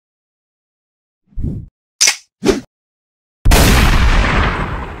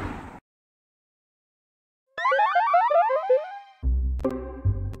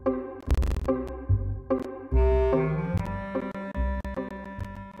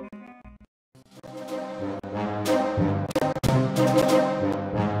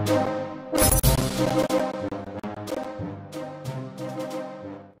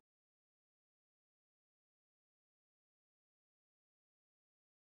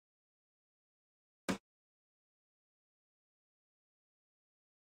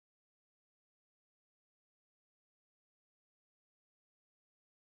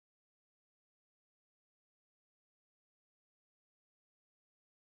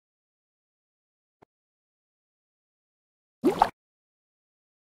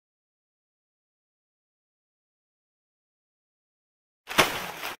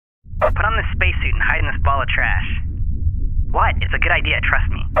Put on this spacesuit and hide in this ball of trash. What? It's a good idea, trust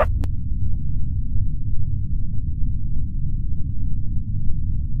me.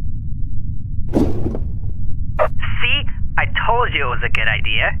 See? I told you it was a good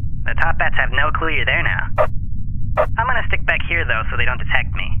idea. The Top Bats have no clue you're there now. I'm gonna stick back here, though, so they don't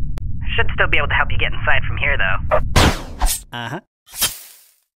detect me. Should still be able to help you get inside from here, though. Uh-huh.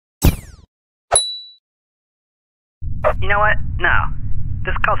 You know what? No.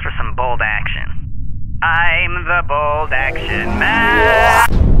 This calls for some bold action. I'm the bold action man!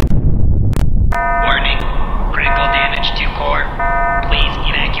 Warning. Critical damage to core. Please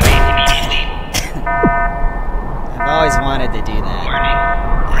evacuate immediately. I've always wanted to do that. Warning.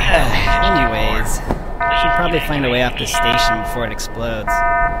 Anyways, I should probably find a way off the station before it explodes.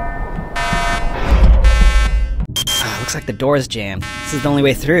 Looks like the door's jammed. This is the only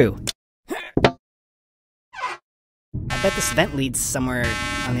way through. I bet this vent leads somewhere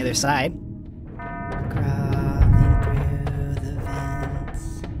on the other side. Crawling through the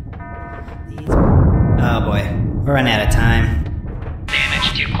vents. Oh boy, we're running out of time.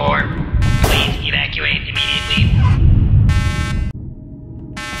 Damage to core. Please evacuate immediately.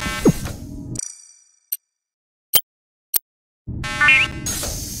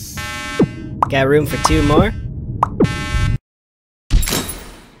 Got room for 2 more?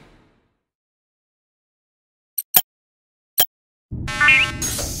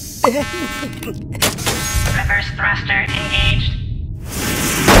 Reverse thruster engaged.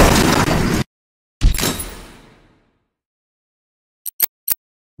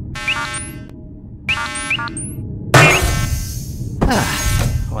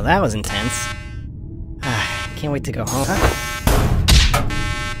 Well, that was intense. Can't wait to go home.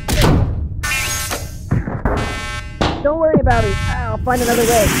 Don't worry about it. I'll find another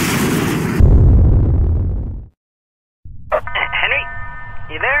way. Henry?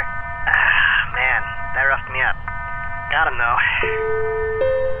 You there? Man, that roughed me up. Got him, though.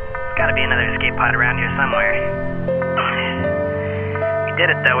 There's gotta be another escape pod around here somewhere. We did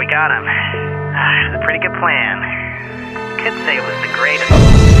it, though. We got him. It was a pretty good plan. Could say it was the greatest.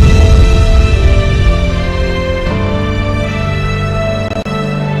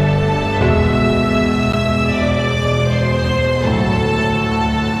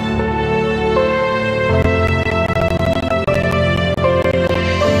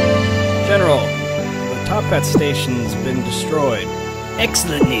 General, the Top Bat station's been destroyed.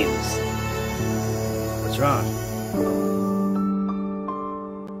 Excellent news. What's wrong?